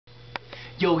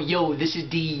Yo, yo, this is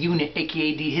D-Unit,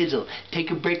 aka D-Hizzle. Take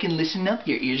a break and listen up,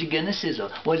 your ears are gonna sizzle.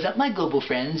 What's up, my global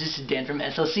friends? This is Dan from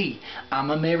SLC.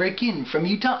 I'm American, from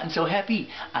Utah, and so happy.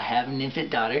 I have an infant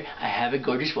daughter, I have a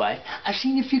gorgeous wife. I've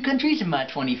seen a few countries in my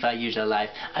 25 years of life.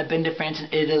 I've been to France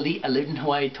and Italy, I lived in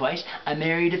Hawaii twice. I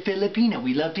married a Filipina,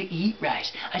 we love to eat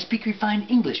rice. I speak refined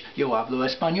English, yo hablo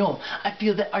español. I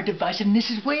feel that our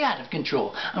divisiveness is way out of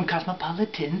control. I'm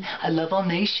cosmopolitan, I love all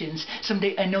nations.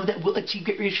 Someday I know that we'll achieve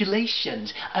great relations.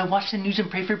 I watch the news and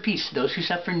pray for peace. Those who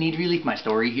suffer need relief. My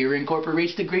story here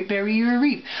incorporates the Great Barrier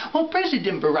Reef. While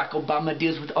President Barack Obama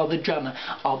deals with all the drama,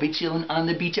 I'll be chilling on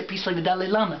the beach at peace like the Dalai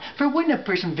Lama. For when a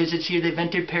person visits here, they've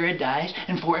entered paradise,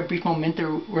 and for a brief moment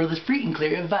the world is free and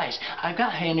clear of vice. I've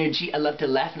got high energy, I love to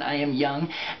laugh, and I am young.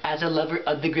 As a lover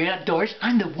of the great outdoors,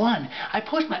 I'm the one. I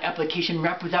post my application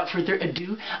wrap without further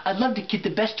ado. I'd love to get the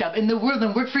best job in the world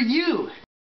and work for you.